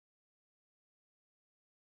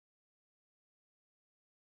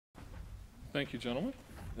Thank you, gentlemen.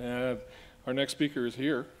 Our next speaker is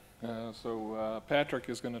here. Patrick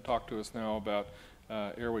is going to talk to us now about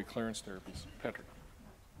airway clearance therapies. Patrick.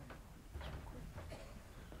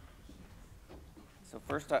 So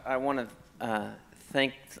first, I want to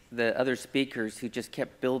thank the other speakers who just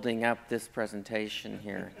kept building up this presentation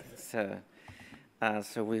here.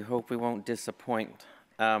 So we hope we won't disappoint.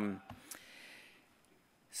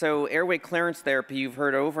 So airway clearance therapy, you've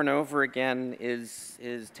heard over and over again, is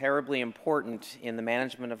terribly important in the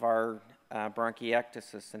management of our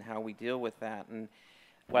bronchiectasis and how we deal with that. And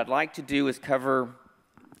what I'd like to do is cover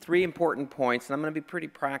 3 important points, and I'm going to be pretty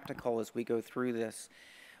practical as we go through this.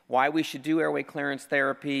 Why we should do airway clearance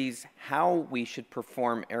therapies, how we should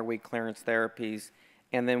perform airway clearance therapies,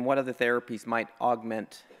 and then what other therapies might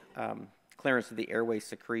augment clearance of the airway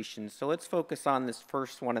secretions. So let's focus on this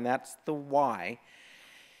first one, and that's the why.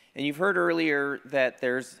 And you've heard earlier that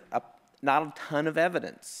there's not a ton of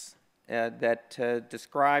evidence that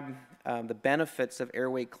describe the benefits of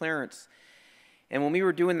airway clearance. And when we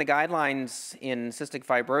were doing the guidelines in cystic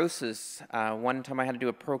fibrosis, one time I had to do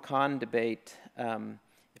a pro-con debate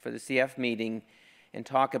for the CF meeting and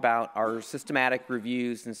talk about our systematic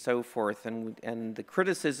reviews and so forth. And the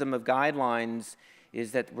criticism of guidelines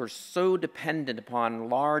is that we're so dependent upon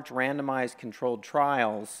large randomized controlled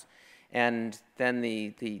trials. And then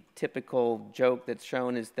the typical joke that's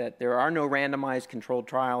shown is that there are no randomized controlled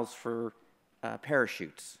trials for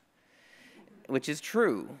parachutes, which is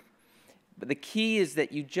true. But the key is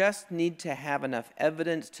that you just need to have enough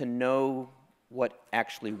evidence to know what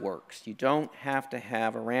actually works. You don't have to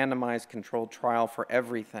have a randomized controlled trial for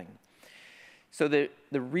everything. So the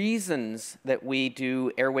reasons that we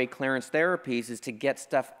do airway clearance therapies is to get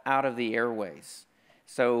stuff out of the airways.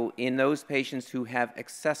 So in those patients who have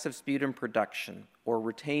excessive sputum production or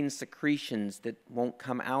retained secretions that won't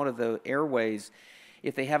come out of the airways,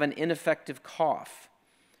 if they have an ineffective cough,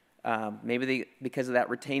 maybe because of that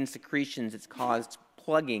retained secretions, it's caused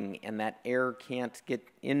plugging and that air can't get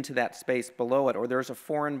into that space below it, or there's a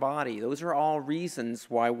foreign body. Those are all reasons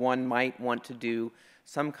why one might want to do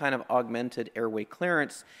some kind of augmented airway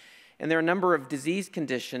clearance. And there are a number of disease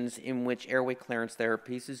conditions in which airway clearance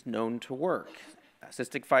therapies is known to work.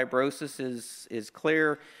 Cystic fibrosis is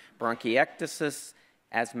clear, bronchiectasis,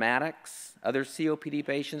 asthmatics, other COPD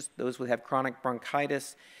patients, those who have chronic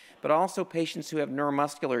bronchitis, but also patients who have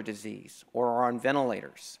neuromuscular disease or are on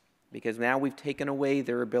ventilators, because now we've taken away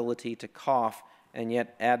their ability to cough and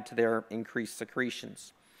yet add to their increased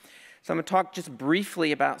secretions. So I'm going to talk just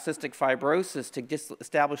briefly about cystic fibrosis to just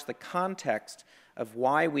establish the context of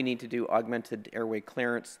why we need to do augmented airway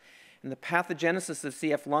clearance. And the pathogenesis of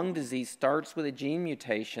CF lung disease starts with a gene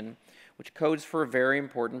mutation which codes for a very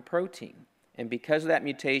important protein. And because of that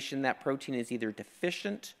mutation, that protein is either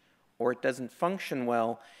deficient or it doesn't function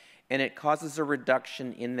well, and it causes a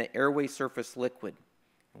reduction in the airway surface liquid.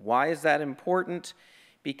 Why is that important?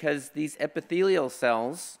 Because these epithelial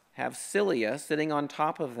cells have cilia sitting on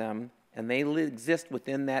top of them, and they exist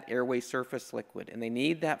within that airway surface liquid, and they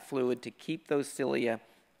need that fluid to keep those cilia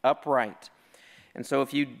upright. And so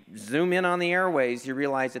if you zoom in on the airways, you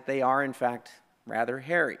realize that they are, in fact, rather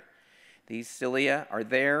hairy. These cilia are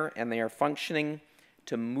there, and they are functioning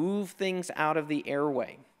to move things out of the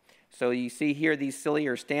airway. So you see here, these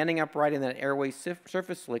cilia are standing upright in that airway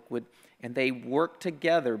surface liquid, and they work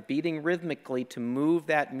together, beating rhythmically to move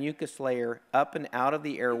that mucus layer up and out of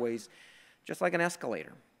the airways, just like an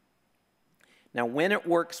escalator. Now, when it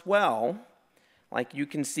works well, like you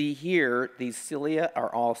can see here, these cilia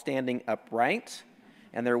are all standing upright,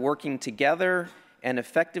 and they're working together and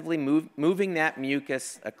effectively moving that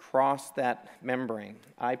mucus across that membrane.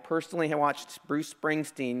 I personally have watched Bruce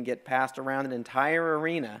Springsteen get passed around an entire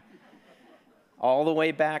arena all the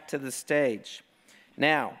way back to the stage.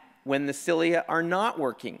 Now, when the cilia are not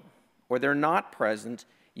working or they're not present,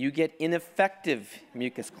 you get ineffective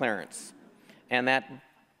mucus clearance, and that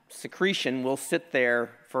secretion will sit there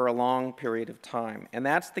for a long period of time. And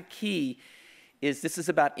that's the key, is this is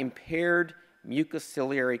about impaired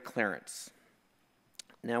mucociliary clearance.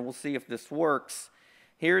 Now we'll see if this works.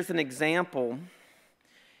 Here's an example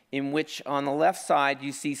in which on the left side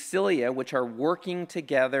you see cilia which are working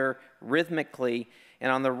together rhythmically,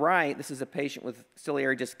 and on the right, this is a patient with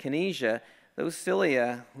ciliary dyskinesia. Those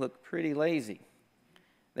cilia look pretty lazy.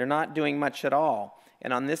 They're not doing much at all.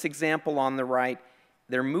 And on this example on the right,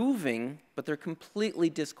 they're moving, but they're completely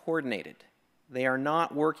discoordinated. They are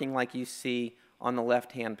not working like you see on the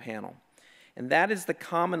left-hand panel. And that is the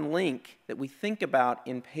common link that we think about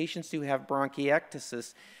in patients who have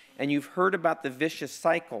bronchiectasis. And you've heard about the vicious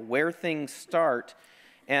cycle, where things start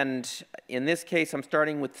And in this case, I'm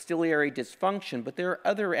starting with ciliary dysfunction, but there are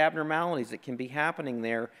other abnormalities that can be happening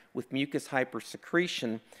there with mucus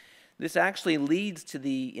hypersecretion. This actually leads to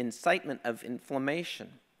the incitement of inflammation.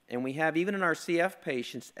 And we have, even in our CF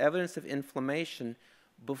patients, evidence of inflammation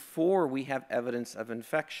before we have evidence of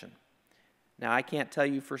infection. Now, I can't tell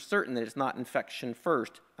you for certain that it's not infection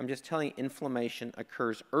first. I'm just telling you inflammation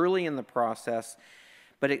occurs early in the process,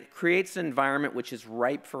 but it creates an environment which is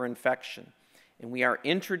ripe for infection. And we are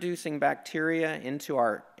introducing bacteria into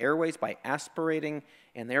our airways by aspirating,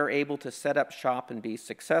 and they're able to set up shop and be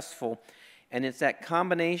successful. And it's that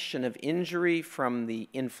combination of injury from the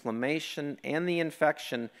inflammation and the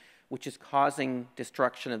infection which is causing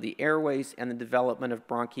destruction of the airways and the development of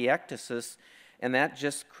bronchiectasis, and that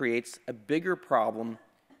just creates a bigger problem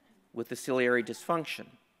with the ciliary dysfunction.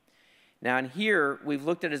 Now, in here, we've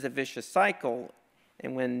looked at it as a vicious cycle,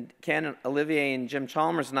 and when Ken, Olivier, and Jim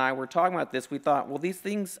Chalmers and I were talking about this, we thought, well, these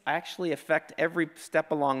things actually affect every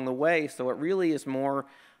step along the way, so it really is more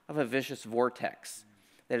of a vicious vortex,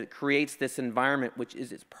 that it creates this environment which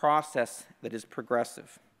is its process that is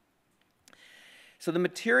progressive. So the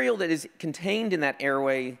material that is contained in that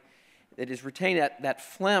airway, that is retained, that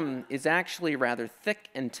phlegm, is actually rather thick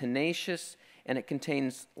and tenacious, and it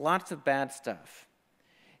contains lots of bad stuff.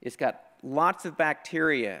 It's got lots of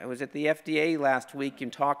bacteria. I was at the FDA last week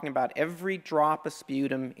and talking about every drop of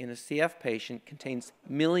sputum in a CF patient contains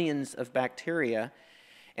millions of bacteria,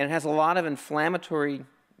 and it has a lot of inflammatory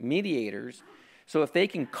mediators. So if they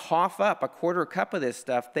can cough up a quarter cup of this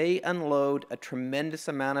stuff, they unload a tremendous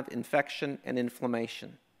amount of infection and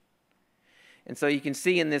inflammation. And so you can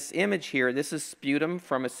see in this image here, this is sputum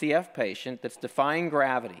from a CF patient that's defying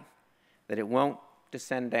gravity, that it won't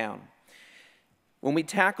descend down. When we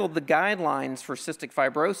tackled the guidelines for cystic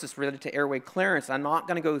fibrosis related to airway clearance, I'm not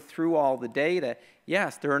going to go through all the data.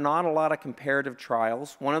 Yes, there are not a lot of comparative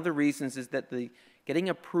trials. One of the reasons is that getting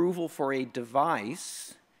approval for a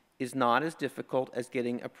device is not as difficult as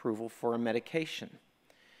getting approval for a medication.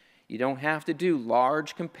 You don't have to do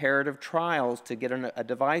large comparative trials to get a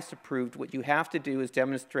device approved. What you have to do is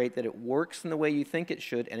demonstrate that it works in the way you think it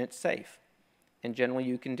should and it's safe. And generally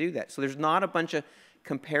you can do that. So there's not a bunch of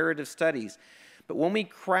comparative studies. But when we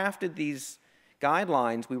crafted these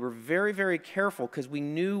guidelines, we were very, very careful because we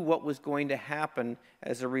knew what was going to happen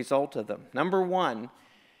as a result of them. Number one,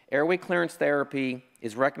 airway clearance therapy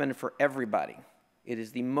is recommended for everybody. It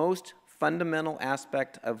is the most fundamental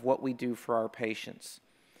aspect of what we do for our patients.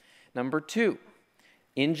 Number two,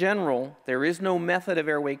 in general, there is no method of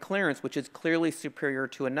airway clearance which is clearly superior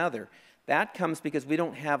to another. That comes because we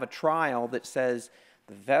don't have a trial that says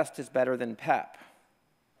the vest is better than PEP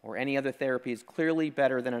or any other therapy is clearly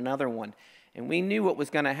better than another one. And we knew what was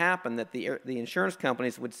going to happen, that the insurance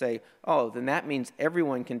companies would say, oh, then that means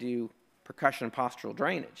everyone can do percussion postural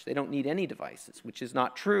drainage. They don't need any devices, which is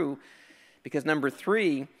not true, because number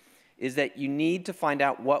three is that you need to find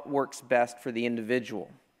out what works best for the individual.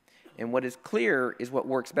 And what is clear is what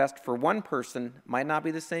works best for one person might not be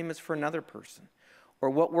the same as for another person. Or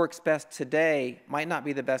what works best today might not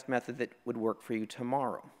be the best method that would work for you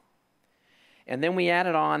tomorrow. And then we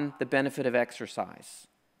added on the benefit of exercise.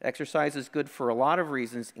 Exercise is good for a lot of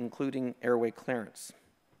reasons, including airway clearance.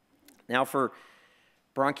 Now for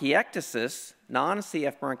bronchiectasis,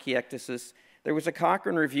 non-CF bronchiectasis, there was a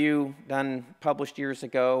Cochrane review published years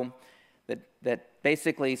ago that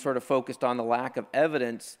basically sort of focused on the lack of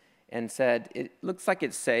evidence and said, it looks like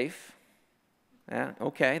it's safe. Yeah,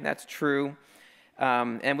 okay, that's true.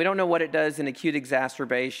 And we don't know what it does in acute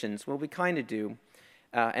exacerbations. Well, we kind of do.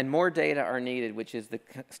 And more data are needed, which is the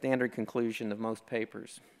standard conclusion of most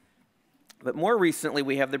papers. But more recently,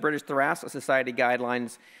 we have the British Thoracic Society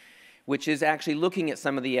guidelines, which is actually looking at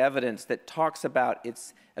some of the evidence that talks about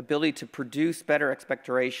its ability to produce better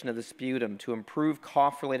expectoration of the sputum, to improve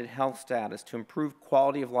cough-related health status, to improve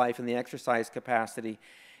quality of life and the exercise capacity.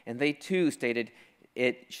 And they, too, stated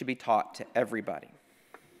it should be taught to everybody.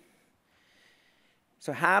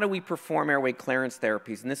 So how do we perform airway clearance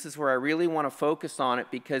therapies? And this is where I really want to focus on it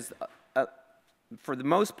because for the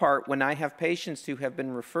most part, when I have patients who have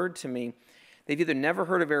been referred to me, they've either never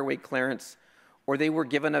heard of airway clearance or they were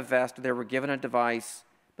given a vest or they were given a device,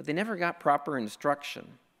 but they never got proper instruction.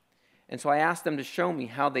 And so I asked them to show me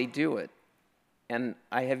how they do it, and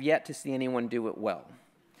I have yet to see anyone do it well.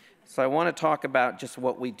 So I want to talk about just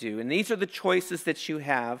what we do. And these are the choices that you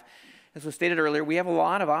have. As was stated earlier, we have a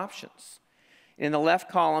lot of options. In the left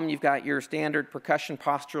column, you've got your standard percussion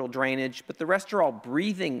postural drainage, but the rest are all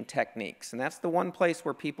breathing techniques, and that's the one place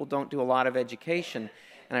where people don't do a lot of education,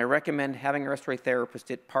 and I recommend having a respiratory therapist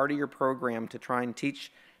at part of your program to try and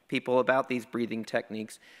teach people about these breathing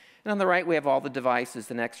techniques. And on the right, we have all the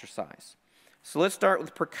devices and exercise. So let's start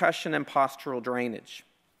with percussion and postural drainage.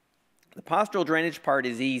 The postural drainage part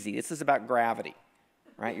is easy. This is about gravity,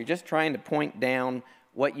 right? You're just trying to point down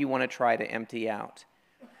what you want to try to empty out.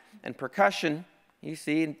 And percussion, you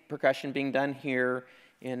see percussion being done here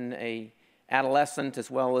in an adolescent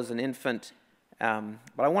as well as an infant. But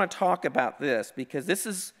I want to talk about this because this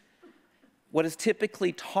is what is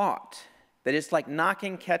typically taught, that it's like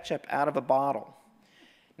knocking ketchup out of a bottle.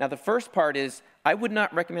 Now, the first part is, I would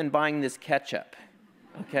not recommend buying this ketchup,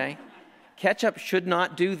 okay? Ketchup should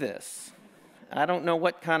not do this. I don't know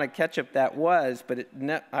what kind of ketchup that was, but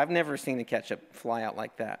I've never seen a ketchup fly out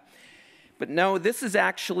like that. But no, this is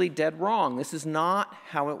actually dead wrong. This is not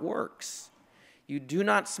how it works. You do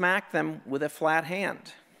not smack them with a flat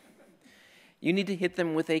hand. You need to hit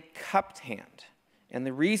them with a cupped hand. And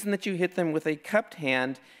the reason that you hit them with a cupped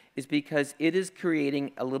hand is because it is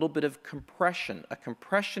creating a little bit of compression, a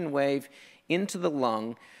compression wave into the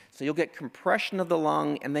lung. So you'll get compression of the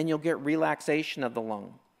lung, and then you'll get relaxation of the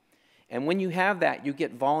lung. And when you have that, you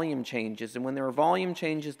get volume changes. And when there are volume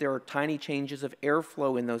changes, there are tiny changes of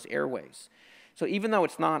airflow in those airways. So even though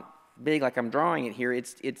it's not big like I'm drawing it here,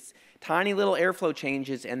 it's tiny little airflow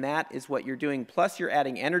changes, and that is what you're doing. Plus, you're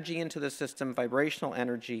adding energy into the system, vibrational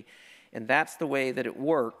energy, and that's the way that it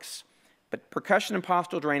works. But percussion and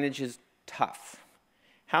postural drainage is tough.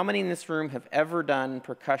 How many in this room have ever done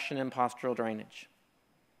percussion and postural drainage?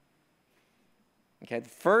 Okay, the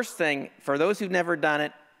first thing, for those who've never done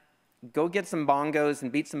it, go get some bongos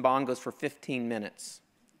and beat some bongos for 15 minutes.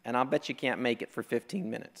 And I'll bet you can't make it for 15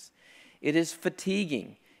 minutes. It is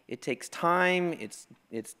fatiguing. It takes time.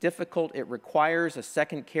 It's difficult. It requires a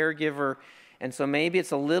second caregiver. And so maybe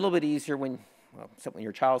it's a little bit easier when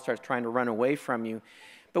your child starts trying to run away from you.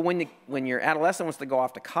 But when your adolescent wants to go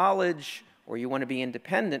off to college or you want to be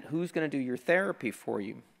independent, who's going to do your therapy for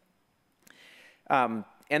you?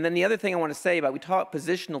 And then the other thing I want to say about, we talk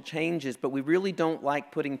positional changes, but we really don't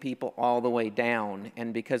like putting people all the way down.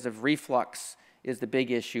 And because of reflux is the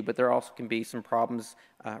big issue, but there also can be some problems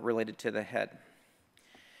related to the head.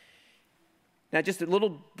 Now, just a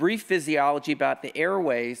little brief physiology about the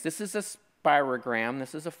airways. This is a spirogram.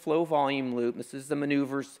 This is a flow volume loop. This is the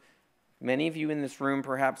maneuvers. Many of you in this room,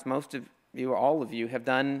 perhaps most of you or all of you, have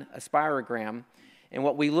done a spirogram. And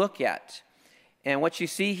what we look at, and what you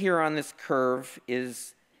see here on this curve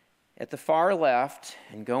is at the far left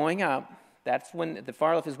and going up, that's when, the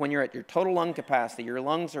far left is when you're at your total lung capacity. Your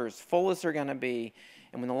lungs are as full as they're going to be.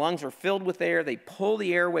 And when the lungs are filled with air, they pull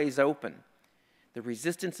the airways open. The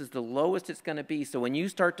resistance is the lowest it's going to be. So when you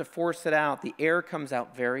start to force it out, the air comes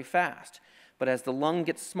out very fast. But as the lung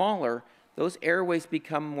gets smaller, those airways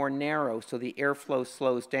become more narrow, so the airflow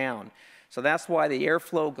slows down. So that's why the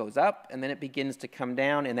airflow goes up, and then it begins to come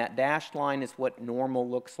down, and that dashed line is what normal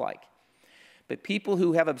looks like. But people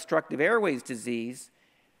who have obstructive airways disease,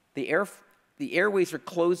 the airways are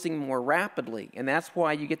closing more rapidly, and that's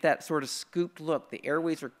why you get that sort of scooped look. The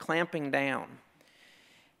airways are clamping down.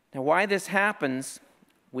 Now, why this happens,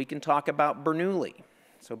 we can talk about Bernoulli.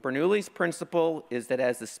 So Bernoulli's principle is that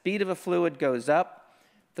as the speed of a fluid goes up,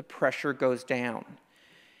 the pressure goes down.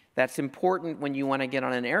 That's important when you want to get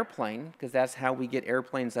on an airplane, because that's how we get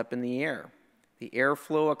airplanes up in the air. The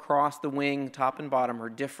airflow across the wing, top and bottom, are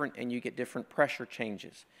different, and you get different pressure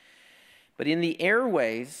changes. But in the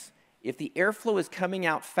airways, if the airflow is coming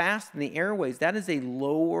out fast in the airways, that is a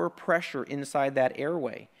lower pressure inside that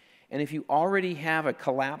airway. And if you already have a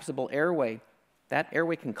collapsible airway, that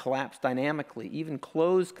airway can collapse dynamically, even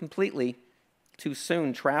close completely too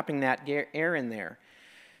soon, trapping that air in there.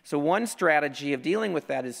 So one strategy of dealing with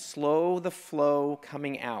that is slow the flow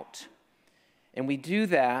coming out. And we do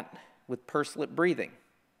that with pursed lip breathing.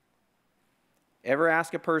 Ever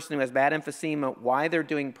ask a person who has bad emphysema why they're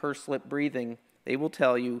doing pursed lip breathing, they will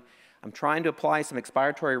tell you, I'm trying to apply some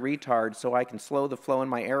expiratory retard so I can slow the flow in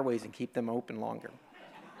my airways and keep them open longer.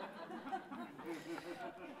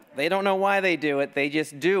 They don't know why they do it, they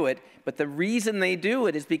just do it. But the reason they do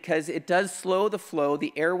it is because it does slow the flow,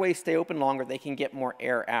 the airways stay open longer, they can get more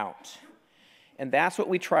air out. And that's what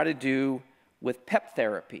we try to do with PEP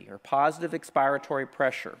therapy, or positive expiratory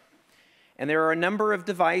pressure. And there are a number of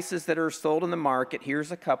devices that are sold in the market.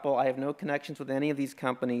 Here's a couple. I have no connections with any of these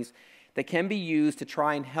companies that can be used to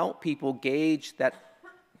try and help people gauge that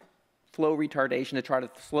flow retardation, to try to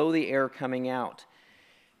slow the air coming out.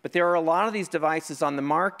 But there are a lot of these devices on the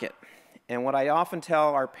market. And what I often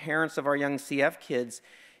tell our parents of our young CF kids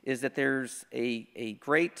is that there's a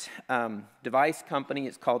great device company.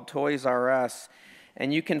 It's called Toys R Us.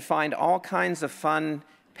 And you can find all kinds of fun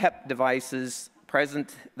PEP devices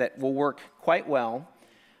present that will work quite well.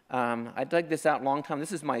 I dug this out a long time.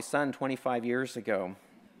 This is my son 25 years ago.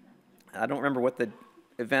 I don't remember what the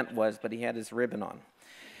event was, but he had his ribbon on.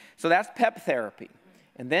 So that's PEP therapy.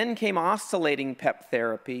 And then came oscillating PEP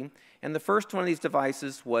therapy, and the first one of these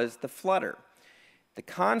devices was the Flutter. The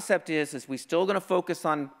concept is we're still going to focus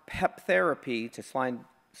on PEP therapy to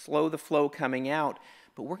slow the flow coming out,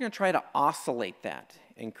 but we're going to try to oscillate that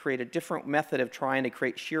and create a different method of trying to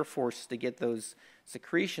create shear force to get those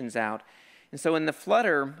secretions out. And so in the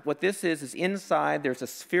Flutter, what this is inside there's a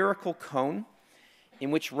spherical cone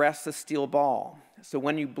in which rests a steel ball. So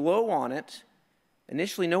when you blow on it,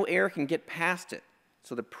 initially no air can get past it.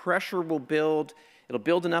 So the pressure will build, it'll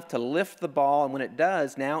build enough to lift the ball, and when it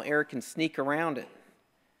does, now air can sneak around it,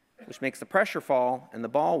 which makes the pressure fall, and the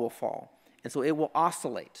ball will fall. And so it will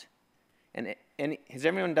oscillate. And has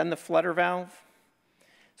everyone done the Flutter valve?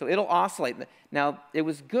 So it'll oscillate. Now, it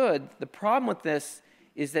was good. The problem with this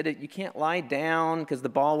is that you can't lie down because the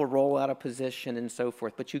ball will roll out of position and so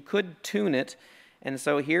forth, but you could tune it. And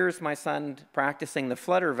so here's my son practicing the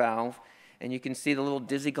Flutter valve, and you can see the little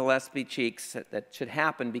Dizzy Gillespie cheeks that should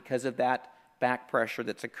happen because of that back pressure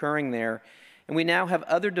that's occurring there. And we now have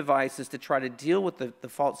other devices to try to deal with the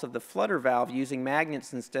faults of the Flutter valve using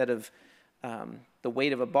magnets instead of the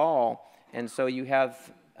weight of a ball. And so you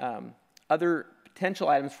have other potential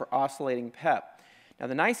items for oscillating PEP. Now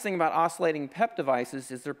the nice thing about oscillating PEP devices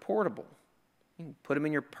is they're portable. You can put them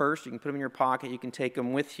in your purse, you can put them in your pocket, you can take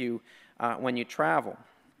them with you when you travel.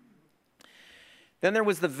 Then there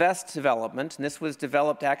was the vest development, and this was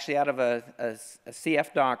developed actually out of a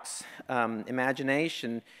CF doc's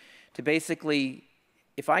imagination to basically,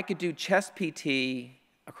 if I could do chest PT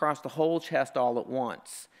across the whole chest all at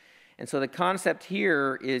once. And so the concept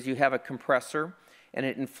here is you have a compressor, and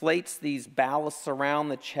it inflates these ballasts around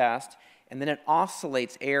the chest, and then it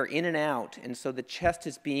oscillates air in and out, and so the chest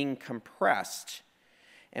is being compressed.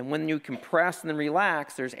 And when you compress and then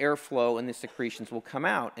relax, there's airflow and the secretions will come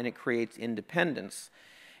out, and it creates independence.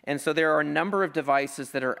 And so there are a number of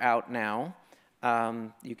devices that are out now.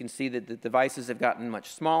 You can see that the devices have gotten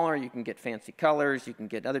much smaller. You can get fancy colors, you can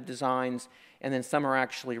get other designs, and then some are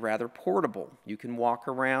actually rather portable. You can walk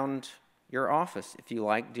around your office if you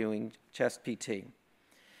like doing chest PT.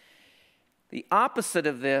 The opposite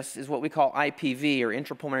of this is what we call IPV, or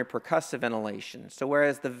intrapulmonary percussive ventilation. So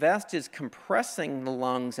whereas the vest is compressing the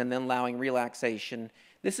lungs and then allowing relaxation,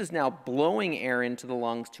 this is now blowing air into the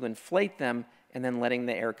lungs to inflate them and then letting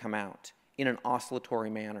the air come out in an oscillatory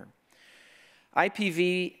manner.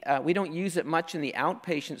 IPV, we don't use it much in the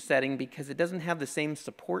outpatient setting because it doesn't have the same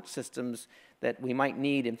support systems that we might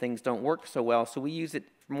need if things don't work so well, so we use it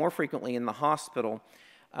more frequently in the hospital.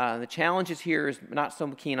 The challenges here is not so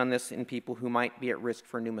keen on this in people who might be at risk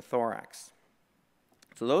for pneumothorax.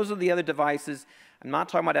 So those are the other devices. I'm not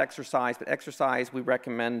talking about exercise, but exercise we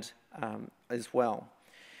recommend as well.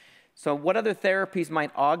 So what other therapies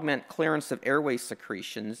might augment clearance of airway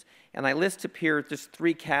secretions? And I list up here just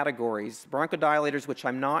 3 categories. Bronchodilators, which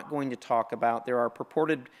I'm not going to talk about. There are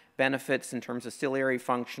purported benefits in terms of ciliary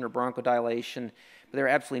function or bronchodilation, but there are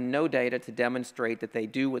absolutely no data to demonstrate that they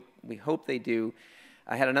do what we hope they do.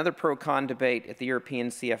 I had another pro-con debate at the European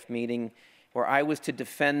CF meeting where I was to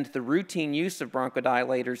defend the routine use of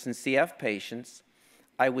bronchodilators in CF patients.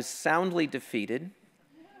 I was soundly defeated.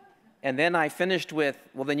 And then I finished with,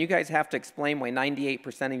 well, then you guys have to explain why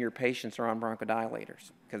 98% of your patients are on bronchodilators,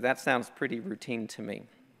 because that sounds pretty routine to me.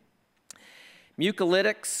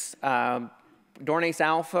 Mucolytics, Dornase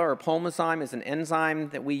alpha or pulmozyme is an enzyme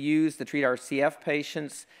that we use to treat our CF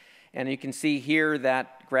patients. And you can see here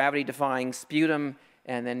that gravity-defying sputum,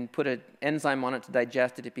 and then put an enzyme on it to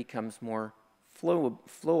digest it, it becomes more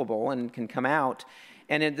flowable and can come out.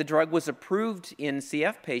 And the drug was approved in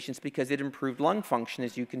CF patients because it improved lung function,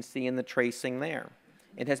 as you can see in the tracing there.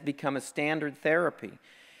 It has become a standard therapy.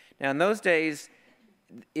 Now, in those days,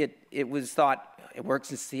 it was thought, it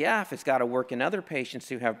works in CF, it's got to work in other patients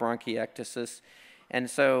who have bronchiectasis. And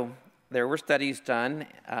so there were studies done.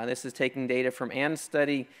 This is taking data from Ann's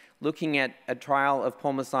study, looking at a trial of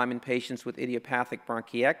pulmozyme in patients with idiopathic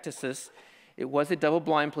bronchiectasis. It was a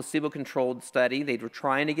double-blind, placebo-controlled study. They were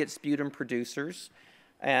trying to get sputum producers,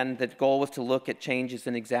 and the goal was to look at changes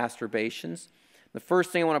in exacerbations. The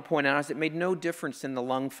first thing I want to point out is it made no difference in the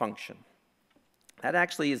lung function. That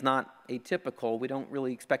actually is not atypical. We don't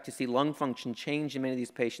really expect to see lung function change in many of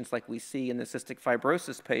these patients like we see in the cystic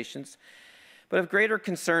fibrosis patients. But of greater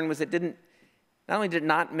concern was it not only did it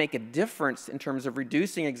not make a difference in terms of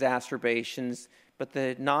reducing exacerbations, but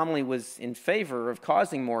the anomaly was in favor of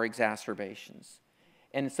causing more exacerbations.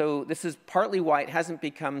 And so this is partly why it hasn't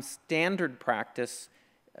become standard practice,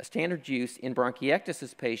 standard use in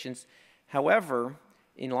bronchiectasis patients. However,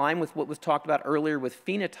 in line with what was talked about earlier with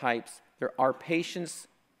phenotypes, there are patients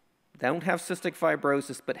that don't have cystic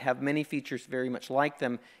fibrosis but have many features very much like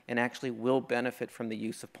them and actually will benefit from the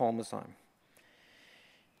use of pulmozyme.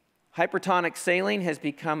 Hypertonic saline has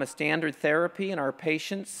become a standard therapy in our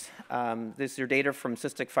patients. These are data from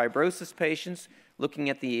cystic fibrosis patients looking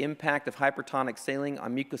at the impact of hypertonic saline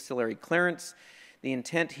on mucociliary clearance. The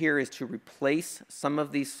intent here is to replace some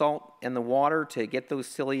of the salt in the water to get those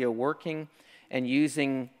cilia working and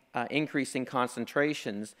using increasing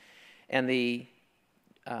concentrations. And the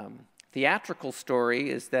theatrical story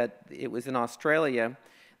is that it was in Australia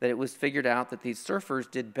that it was figured out that these surfers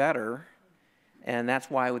did better, and that's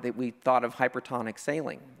why we thought of hypertonic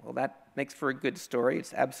saline. Well, that makes for a good story.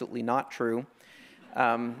 It's absolutely not true.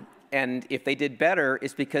 And if they did better,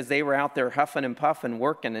 it's because they were out there huffing and puffing,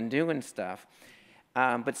 working and doing stuff.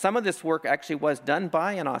 But some of this work actually was done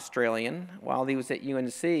by an Australian while he was at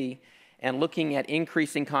UNC and looking at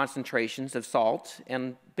increasing concentrations of salt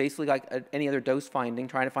and basically like any other dose finding,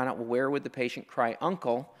 trying to find out, well, where would the patient cry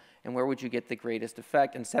uncle and where would you get the greatest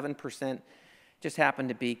effect? And 7% just happened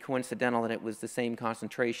to be coincidental that it was the same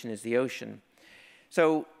concentration as the ocean.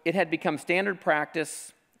 So it had become standard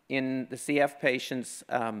practice in the CF patients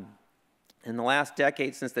in the last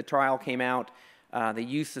decade since the trial came out. The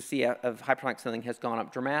use of hypertonic saline has gone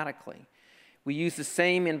up dramatically. We use the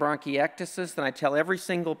same in bronchiectasis, and I tell every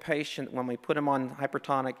single patient when we put them on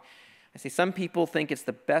hypertonic, I say some people think it's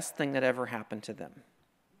the best thing that ever happened to them.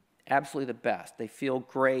 Absolutely the best. They feel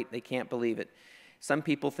great. They can't believe it. Some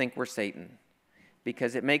people think we're Satan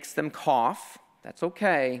because it makes them cough. That's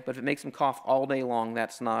okay, but if it makes them cough all day long,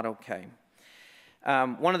 that's not okay.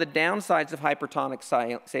 One of the downsides of hypertonic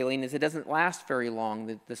saline is it doesn't last very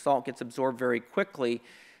long. The salt gets absorbed very quickly.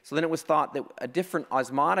 So then it was thought that a different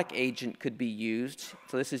osmotic agent could be used.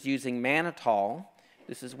 So this is using mannitol.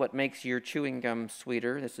 This is what makes your chewing gum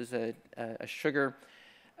sweeter. This is a sugar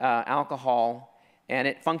alcohol, and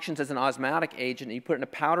it functions as an osmotic agent. You put it in a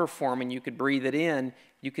powder form and you could breathe it in.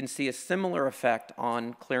 You can see a similar effect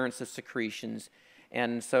on clearance of secretions.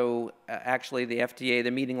 And so actually the FDA, the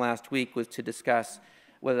meeting last week was to discuss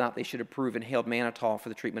whether or not they should approve inhaled mannitol for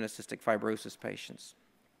the treatment of cystic fibrosis patients.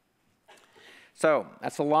 So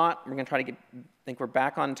that's a lot. We're going to try to I think we're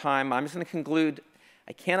back on time. I'm just going to conclude.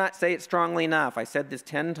 I cannot say it strongly enough. I said this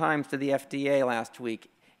 10 times to the FDA last week.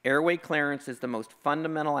 Airway clearance is the most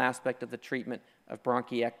fundamental aspect of the treatment of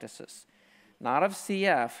bronchiectasis. Not of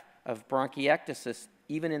CF, of bronchiectasis,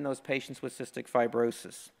 even in those patients with cystic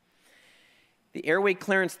fibrosis. The airway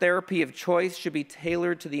clearance therapy of choice should be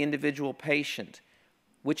tailored to the individual patient.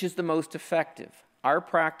 Which is the most effective? Our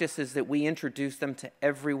practice is that we introduce them to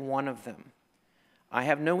every one of them. I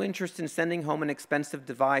have no interest in sending home an expensive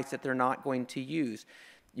device that they're not going to use.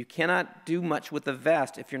 You cannot do much with a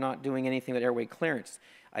vest if you're not doing anything with airway clearance.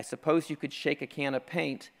 I suppose you could shake a can of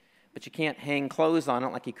paint, but you can't hang clothes on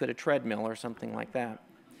it like you could a treadmill or something like that.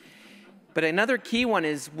 But another key one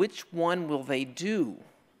is which one will they do?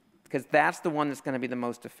 Because that's the one that's going to be the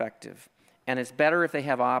most effective. And it's better if they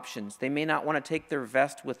have options. They may not want to take their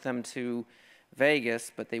vest with them to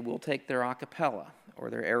Vegas, but they will take their acapella or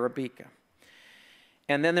their Arabica.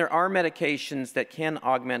 And then there are medications that can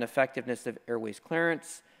augment effectiveness of airways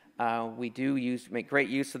clearance. We do make great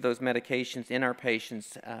use of those medications in our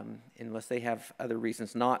patients unless they have other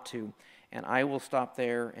reasons not to. And I will stop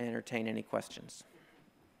there and entertain any questions.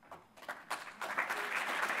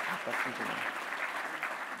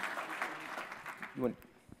 You want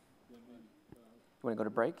to go to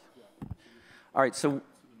break? All right, so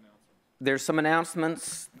there's some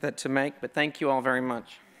announcements to make, but thank you all very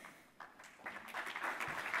much.